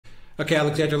Okay,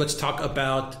 Alexander, let's talk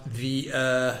about the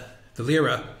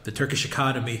lira, the Turkish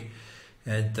economy,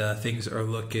 and things are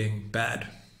looking bad,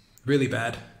 really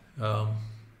bad.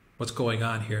 What's going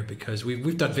on here? Because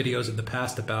we've done videos in the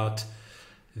past about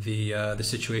the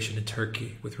situation in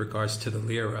Turkey with regards to the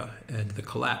lira and the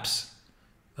collapse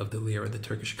of the lira, the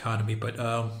Turkish economy, but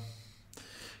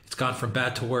it's gone from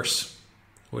bad to worse.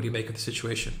 What do you make of the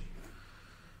situation?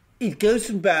 It goes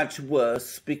from bad to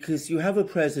worse because you have a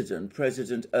President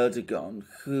Erdogan,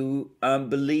 who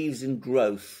believes in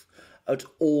growth at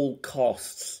all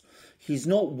costs. He's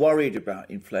not worried about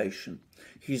inflation.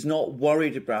 He's not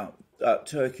worried about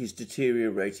Turkey's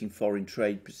deteriorating foreign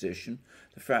trade position,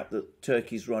 the fact that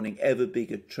Turkey's running ever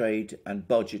bigger trade and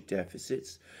budget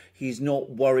deficits. He's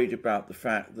not worried about the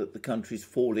fact that the country's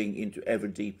falling into ever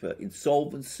deeper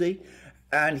insolvency.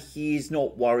 And he's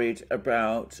not worried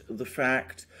about the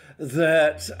fact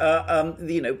that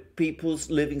people's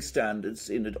living standards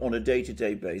on a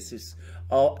day-to-day basis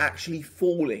are actually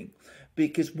falling,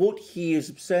 because what he is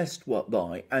obsessed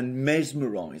by and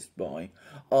mesmerised by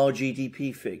are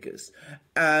GDP figures.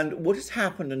 And what has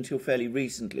happened until fairly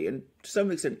recently, and to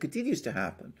some extent continues to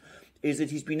happen, is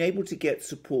that he's been able to get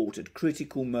support at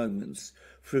critical moments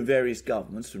from various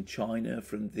governments, from China,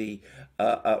 from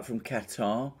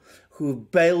Qatar, who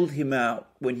have bailed him out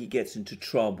when he gets into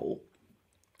trouble.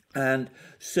 And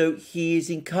so he is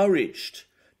encouraged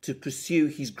to pursue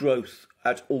his growth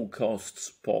at all costs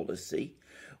policy,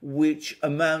 which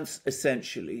amounts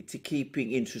essentially to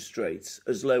keeping interest rates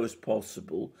as low as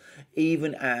possible,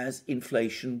 even as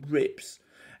inflation rips.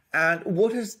 And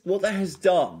what that has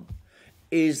done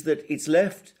is that it's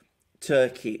left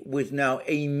Turkey with now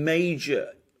a major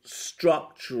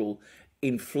structural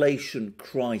inflation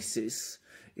crisis.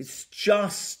 It's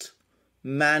just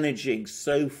managing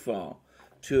so far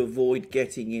to avoid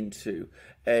getting into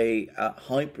a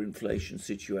hyperinflation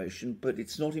situation, but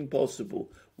it's not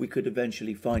impossible. We could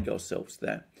eventually find ourselves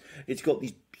there. It's got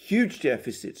these huge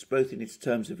deficits, both in its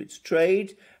terms of its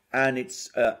trade and its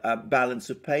balance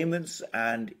of payments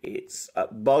and its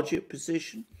budget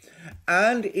position,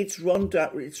 and it's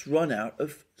run out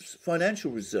of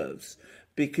financial reserves,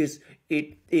 because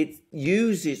it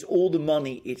uses all the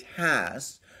money it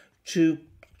has to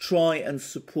try and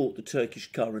support the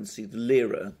Turkish currency, the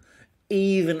lira,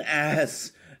 even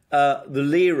as the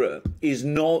lira is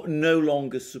no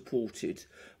longer supported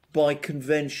by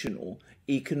conventional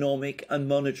economic and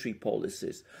monetary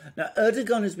policies. Now,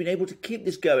 Erdogan has been able to keep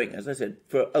this going, as I said,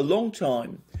 for a long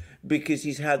time, because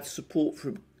he's had support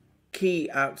from key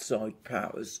outside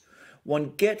powers.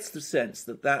 One gets the sense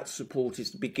that that support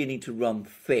is beginning to run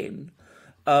thin.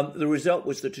 The result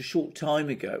was that a short time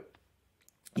ago,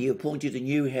 he appointed a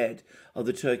new head of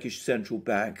the Turkish central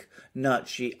bank,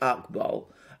 Naci Akbal.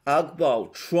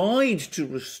 Akbal tried to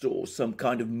restore some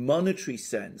kind of monetary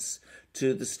sense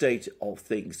to the state of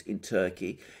things in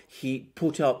Turkey. He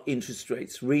put up interest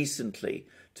rates recently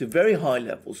to very high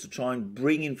levels to try and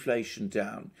bring inflation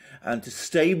down and to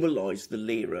stabilise the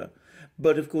lira.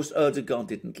 But of course, Erdogan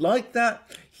didn't like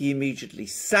that. He immediately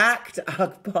sacked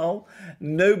Akbal.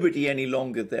 Nobody any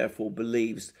longer, therefore,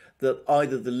 believes that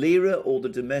either the lira or the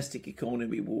domestic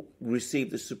economy will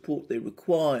receive the support they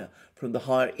require from the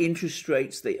higher interest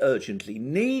rates they urgently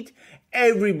need.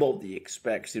 Everybody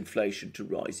expects inflation to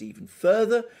rise even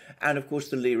further. And of course,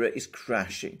 the lira is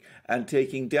crashing and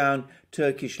taking down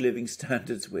Turkish living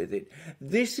standards with it.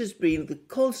 This has been the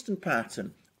constant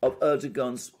pattern of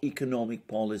Erdogan's economic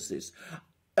policies.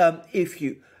 If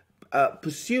you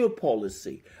pursue a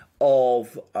policy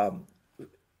of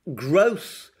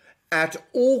growth at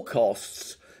all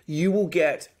costs, you will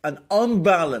get an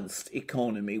unbalanced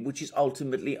economy, which is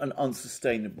ultimately an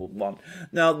unsustainable one.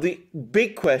 Now, the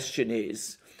big question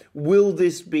is, will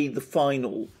this be the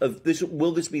final of this?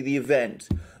 Will this be the event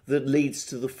that leads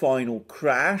to the final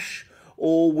crash,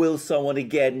 or will someone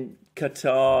again,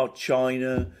 Qatar,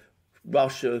 China,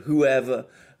 Russia, whoever,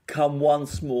 come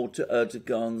once more to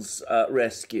Erdogan's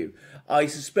rescue? I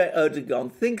suspect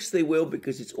Erdogan thinks they will,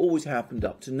 because it's always happened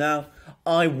up to now.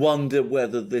 I wonder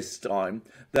whether this time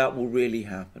that will really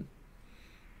happen.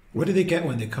 What do they get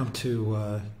when they come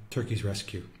to Turkey's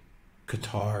rescue?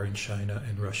 Qatar and China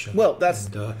and Russia. Well, that's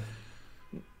and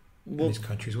these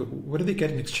countries. What do they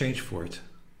get in exchange for it?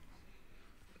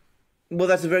 Well,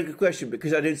 that's a very good question,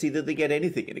 because I don't see that they get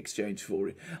anything in exchange for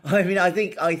it. I mean, I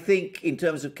think in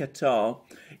terms of Qatar,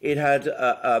 it had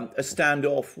a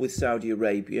standoff with Saudi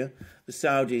Arabia. The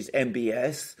Saudis,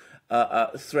 MBS,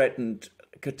 threatened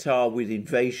Qatar with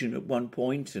invasion at one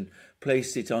point and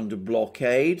placed it under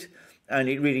blockade. And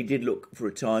it really did look for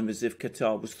a time as if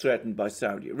Qatar was threatened by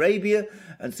Saudi Arabia.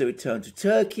 And so it turned to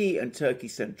Turkey, and Turkey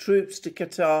sent troops to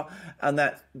Qatar. And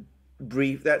that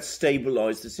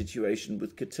stabilized the situation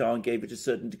with Qatar and gave it a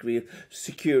certain degree of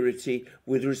security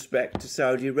with respect to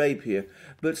Saudi Arabia.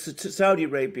 But Saudi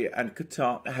Arabia and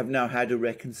Qatar have now had a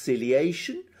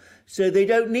reconciliation, so they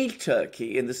don't need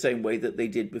Turkey in the same way that they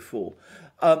did before.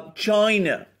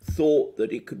 China thought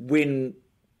that it could win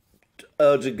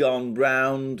Erdogan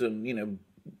round and,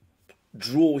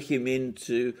 draw him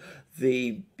into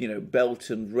the, Belt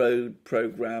and Road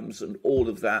programs and all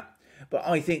of that. But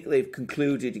I think they've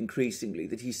concluded increasingly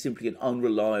that he's simply an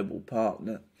unreliable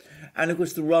partner. And of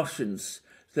course, the Russians,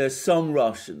 there's some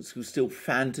Russians who still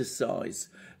fantasize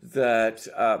that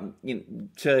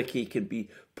Turkey can be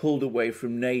pulled away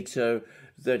from NATO,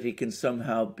 that it can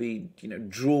somehow be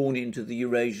drawn into the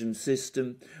Eurasian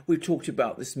system. We've talked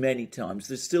about this many times.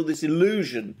 There's still this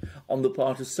illusion on the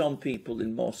part of some people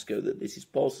in Moscow that this is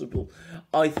possible.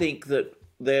 I think that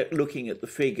they're looking at the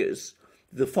figures.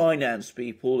 The finance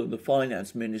people and the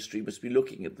finance ministry must be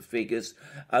looking at the figures,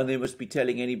 and they must be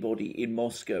telling anybody in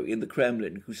Moscow, in the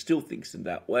Kremlin, who still thinks in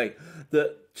that way,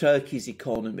 that Turkey's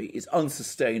economy is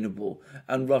unsustainable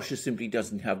and Russia simply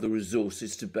doesn't have the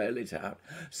resources to bail it out.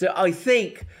 So I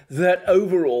think that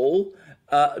overall,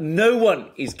 no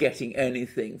one is getting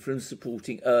anything from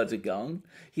supporting Erdogan.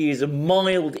 He is a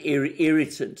mild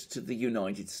irritant to the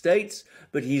United States,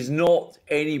 but he's not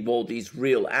anybody's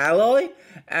real ally.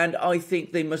 And I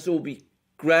think they must all be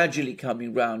gradually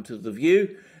coming round to the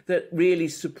view that really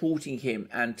supporting him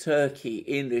and Turkey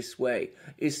in this way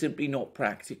is simply not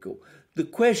practical. The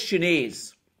question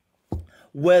is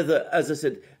whether, as I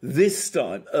said, this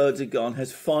time Erdogan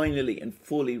has finally and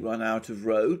fully run out of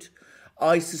road.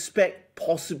 I suspect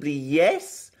possibly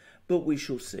yes, but we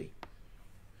shall see.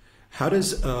 How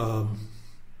does the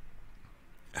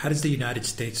United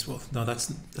States? Well, no,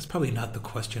 that's probably not the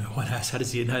question I want to ask. How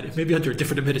does the United, maybe under a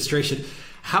different administration,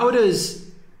 how does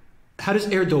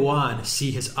Erdogan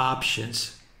see his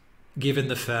options, given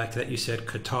the fact that you said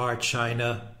Qatar,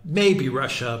 China, maybe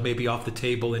Russia, maybe off the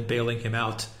table and bailing him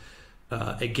out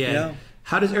again? Yeah.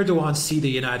 How does Erdogan see the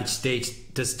United States?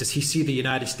 Does he see the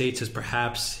United States as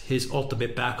perhaps his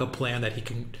ultimate backup plan, that he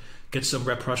can get some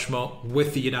rapprochement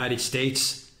with the United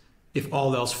States? If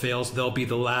all else fails, they'll be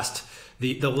the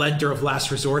lender of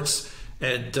last resorts,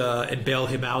 and bail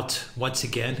him out once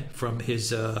again from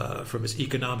his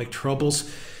economic troubles.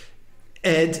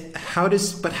 And how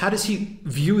does he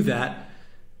view that,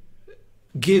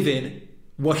 given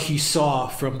what he saw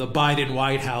from the Biden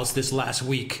White House this last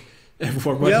week? And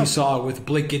from what he saw with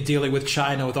Blinken dealing with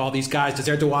China, with all these guys, does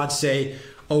Erdogan say,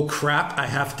 oh crap, I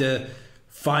have to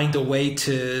find a way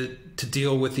to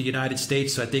deal with the United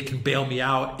States so that they can bail me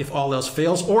out if all else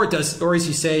fails? Or is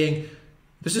he saying,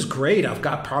 this is great, I've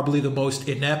got probably the most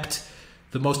inept,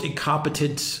 the most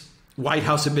incompetent White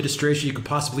House administration you could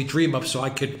possibly dream of, so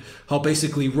I'll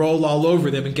basically roll all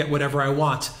over them and get whatever I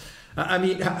want? I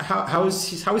mean, how is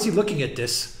he looking at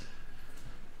this?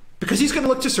 Because he's going to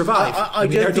look to survive. I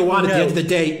mean, Erdogan, at the end of the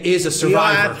day, is a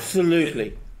survivor. Yeah,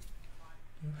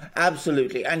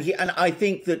 absolutely. And I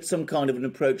think that some kind of an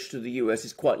approach to the US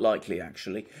is quite likely,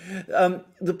 actually.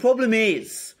 The problem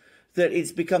is that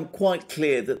it's become quite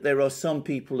clear that there are some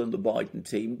people in the Biden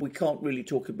team. We can't really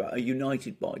talk about a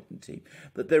united Biden team,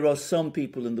 but there are some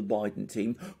people in the Biden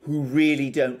team who really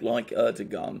don't like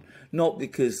Erdogan, not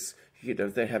because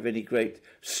they have any great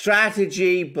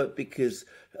strategy, but because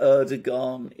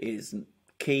Erdogan isn't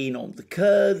keen on the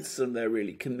Kurds and they're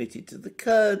really committed to the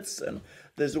Kurds, and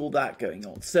there's all that going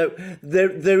on. So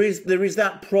there is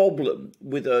that problem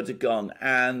with Erdogan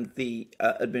and the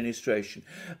administration.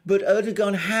 But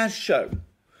Erdogan has shown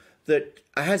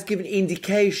has given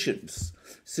indications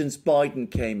since Biden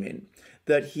came in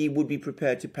that he would be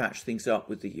prepared to patch things up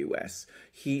with the US.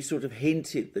 He sort of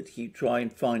hinted that he'd try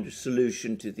and find a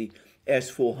solution to the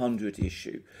S-400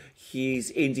 issue.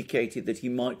 He's indicated that he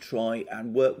might try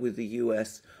and work with the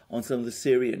US on some of the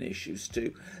Syrian issues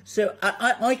too. So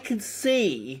I can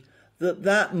see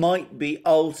that might be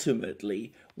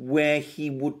ultimately where he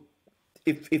would,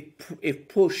 if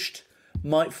pushed,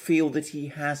 might feel that he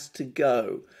has to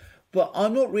go. But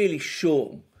I'm not really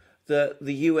sure that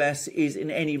the US is in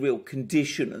any real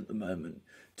condition at the moment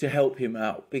to help him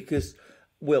out, because,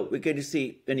 well, we're going to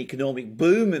see an economic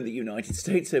boom in the United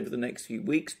States over the next few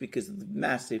weeks because of the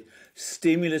massive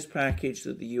stimulus package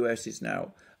that the US is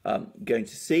now going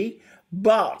to see.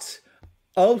 But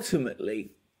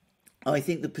ultimately, I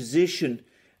think the position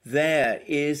there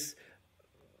is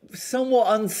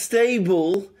somewhat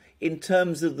unstable in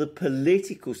terms of the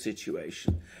political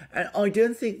situation. And I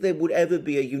don't think there would ever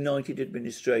be a united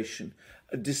administration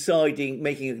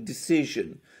making a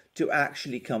decision to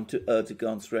actually come to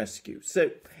Erdogan's rescue.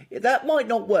 So that might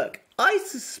not work. I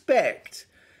suspect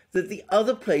that the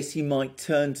other place he might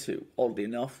turn to, oddly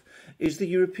enough, is the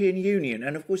European Union.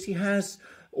 And of course, he has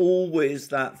always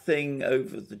that thing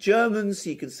over the Germans.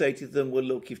 He can say to them, well,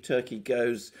 look, if Turkey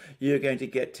goes, you're going to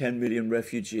get 10 million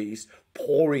refugees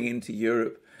pouring into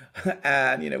Europe.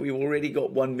 And, we've already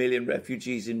got 1 million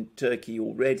refugees in Turkey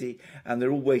already, and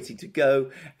they're all waiting to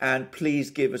go. And please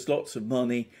give us lots of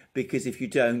money, because if you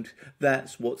don't,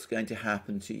 that's what's going to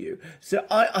happen to you. So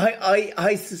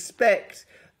I suspect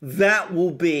that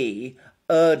will be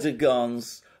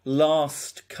Erdogan's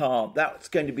last card. That's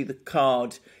going to be the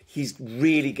card he's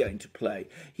really going to play.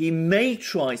 He may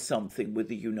try something with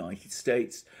the United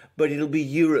States, but it'll be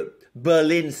Europe,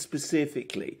 Berlin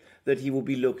specifically, that he will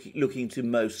be looking to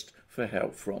most for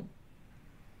help from.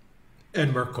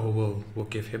 And Merkel will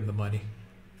give him the money.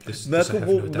 Merkel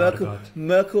will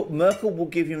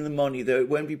give him the money, though it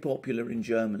won't be popular in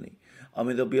Germany. I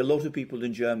mean, there'll be a lot of people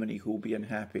in Germany who will be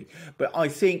unhappy. But I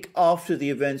think after the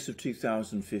events of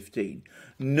 2015,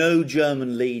 no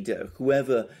German leader,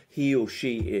 whoever he or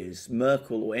she is,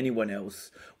 Merkel or anyone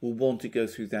else, will want to go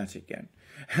through that again.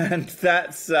 And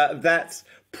that's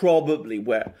probably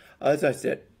where, as I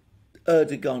said,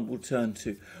 Erdogan will turn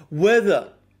to.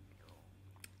 Whether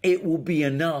it will be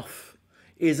enough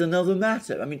is another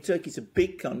matter. I mean, Turkey's a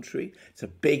big country. It's a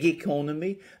big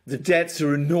economy. The debts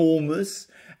are enormous.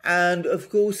 And,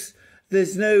 of course,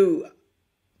 there's no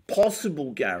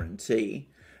possible guarantee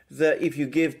that if you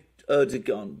give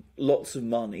Erdogan lots of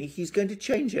money, he's going to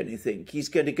change anything. He's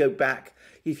going to go back.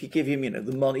 If you give him,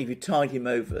 the money, if you tide him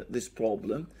over this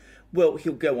problem, well,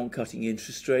 he'll go on cutting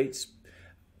interest rates,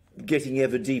 getting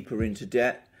ever deeper into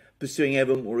debt, pursuing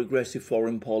ever more aggressive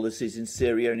foreign policies in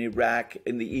Syria and Iraq,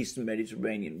 in the Eastern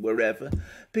Mediterranean, wherever,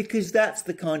 because that's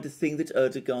the kind of thing that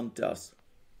Erdogan does.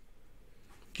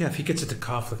 Yeah, if he gets into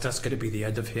conflict, that's going to be the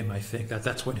end of him, I think.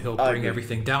 That's when he'll bring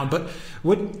everything down. But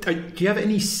do you have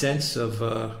any sense of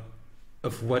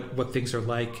what things are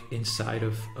like inside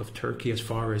of Turkey as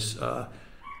far as the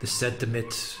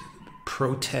sentiment,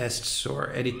 protests,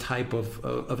 or any type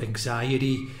of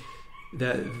anxiety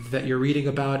that you're reading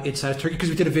about inside of Turkey? Because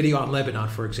we did a video on Lebanon,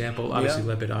 for example. Obviously,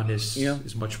 Lebanon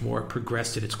is much more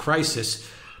progressed in its crisis,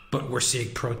 but we're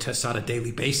seeing protests on a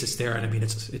daily basis there, and I mean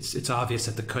it's obvious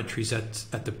that the country's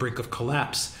at the brink of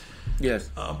collapse. Yes.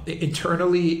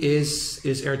 Internally, is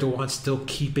Erdogan still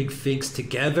keeping things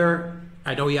together?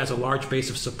 I know he has a large base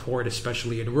of support,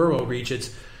 especially in rural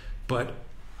regions, but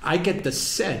I get the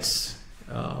sense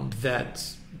that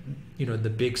in the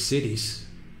big cities,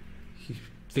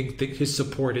 think his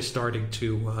support is starting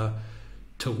to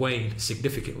wane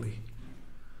significantly.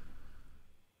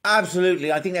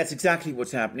 Absolutely, I think that's exactly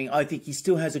what's happening. I think he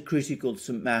still has a critical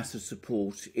mass of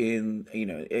support in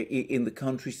the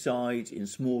countryside, in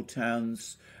small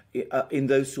towns, in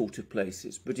those sort of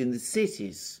places. But in the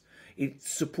cities,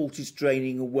 support is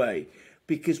draining away,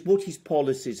 because what his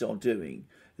policies are doing,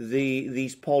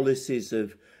 these policies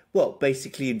of, well,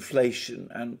 basically inflation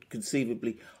and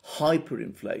conceivably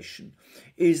hyperinflation,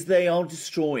 is they are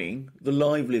destroying the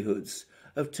livelihoods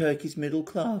of Turkey's middle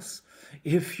class.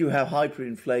 If you have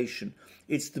hyperinflation,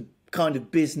 it's the kind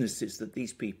of businesses that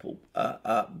these people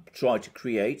try to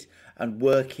create and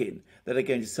work in that are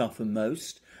going to suffer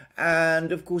most.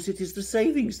 And of course, it is the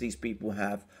savings these people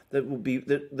have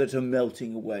that are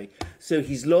melting away. So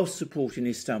he's lost support in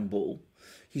Istanbul.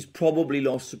 He's probably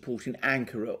lost support in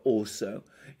Ankara also.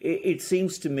 It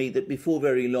seems to me that before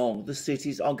very long, the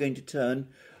cities are going to turn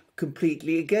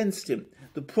completely against him.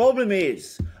 The problem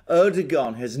is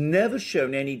Erdogan has never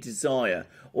shown any desire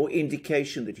or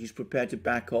indication that he's prepared to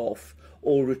back off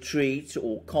or retreat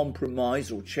or compromise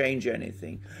or change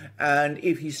anything. And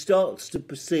if he starts to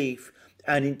perceive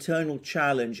an internal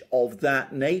challenge of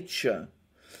that nature,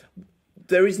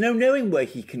 there is no knowing where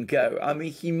he can go. I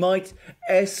mean, he might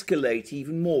escalate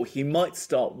even more. He might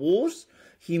start wars.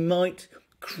 He might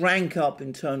crank up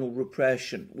internal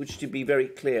repression, which, to be very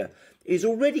clear, is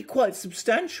already quite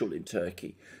substantial in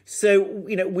Turkey. So,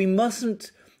 we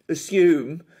mustn't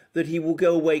assume that he will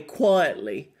go away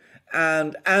quietly,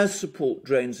 and as support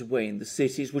drains away in the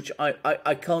cities, which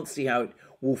I can't see how it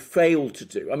will fail to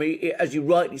do. I mean, as you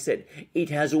rightly said, it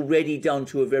has already done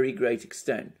to a very great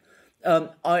extent.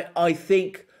 I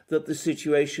think that the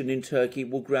situation in Turkey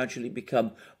will gradually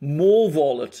become more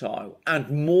volatile and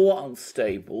more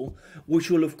unstable, which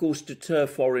will, of course, deter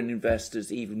foreign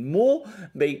investors even more,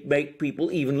 make people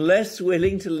even less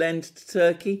willing to lend to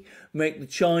Turkey, make the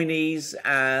Chinese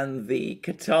and the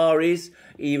Qataris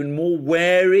even more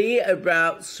wary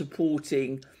about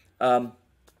supporting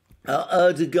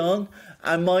Erdogan,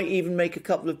 and might even make a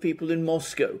couple of people in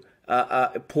Moscow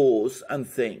pause and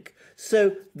think.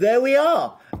 So there we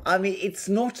are. I mean, it's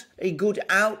not a good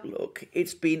outlook.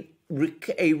 It's been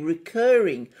a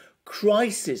recurring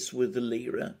crisis with the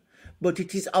lira, but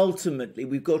it is ultimately,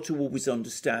 we've got to always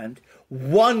understand,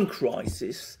 one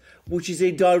crisis, which is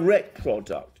a direct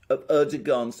product of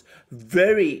Erdogan's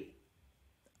very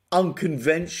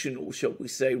unconventional, shall we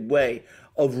say, way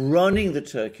of running the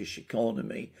Turkish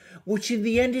economy, which in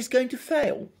the end is going to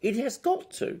fail. It has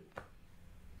got to.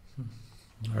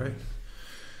 All right.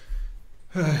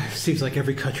 Seems like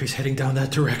every country's heading down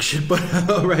that direction, but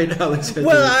all right, Alex.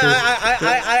 Well,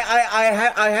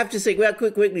 I have to say,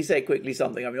 quickly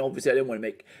something. I mean, obviously, I don't want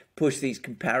to push these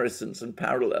comparisons and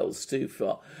parallels too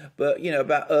far, but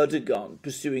about Erdogan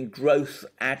pursuing growth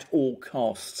at all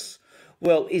costs.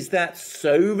 Well, is that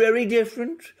so very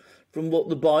different from what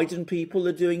the Biden people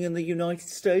are doing in the United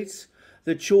States?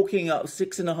 They're chalking up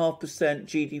 6.5%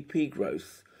 GDP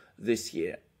growth this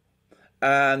year.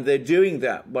 And they're doing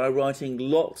that by writing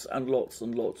lots and lots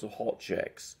and lots of hot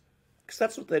checks, because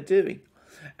that's what they're doing.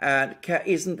 And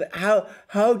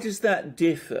how does that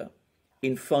differ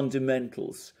in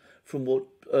fundamentals from what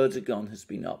Erdogan has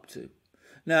been up to?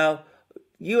 Now,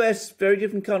 US, very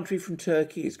different country from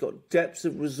Turkey. It's got depths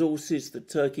of resources that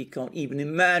Turkey can't even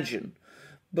imagine.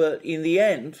 But in the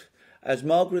end, as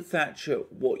Margaret Thatcher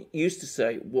used to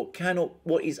say,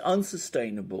 what is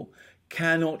unsustainable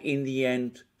cannot in the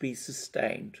end be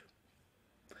sustained.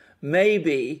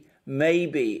 Maybe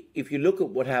if you look at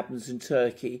what happens in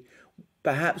Turkey,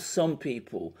 perhaps some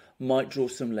people might draw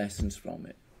some lessons from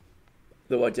it.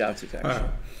 Though I doubt it, actually.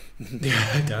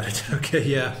 Yeah, I doubt it. Okay,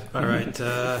 yeah. All right.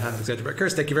 Alexander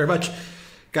Burkhurst, thank you very much.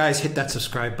 Guys, hit that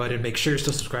subscribe button. Make sure you're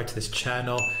still subscribed to this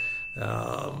channel.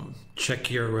 Check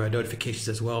your notifications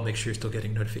as well. Make sure you're still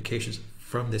getting notifications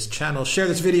from this channel. Share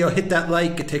this video, hit that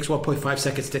like. It takes 1.5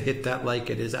 seconds to hit that like.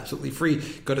 It is absolutely free.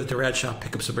 Go to the Duran shop,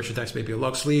 pick up some merchandise, maybe a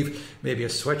long sleeve, maybe a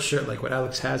sweatshirt like what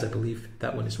Alex has. I believe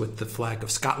that one is with the flag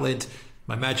of Scotland.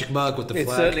 My magic mug with the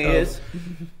flag certainly of is.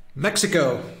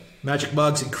 Mexico. Magic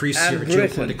mugs increase And your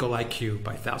Britain. geopolitical IQ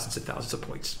by thousands and thousands of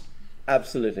points.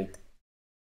 Absolutely.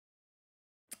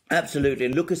 Absolutely.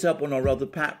 Look us up on our other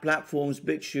platforms,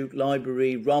 BitChute,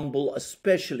 Library, Rumble,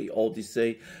 especially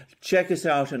Odyssey. Check us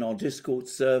out on our Discord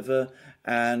server,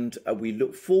 and we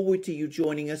look forward to you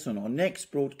joining us on our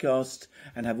next broadcast,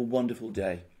 and have a wonderful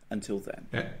day. Until then.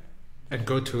 Yeah. And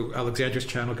go to Alexander's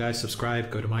channel, guys.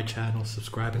 Subscribe. Go to my channel.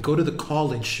 Subscribe. And go to the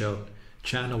Call-In Show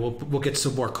channel. We'll get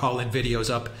some more call-in videos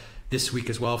up this week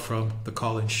as well from the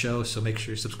Call-In Show. So make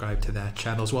sure you subscribe to that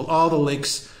channel as well. All the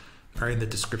links are in the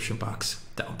description box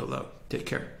down below. Take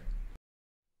care.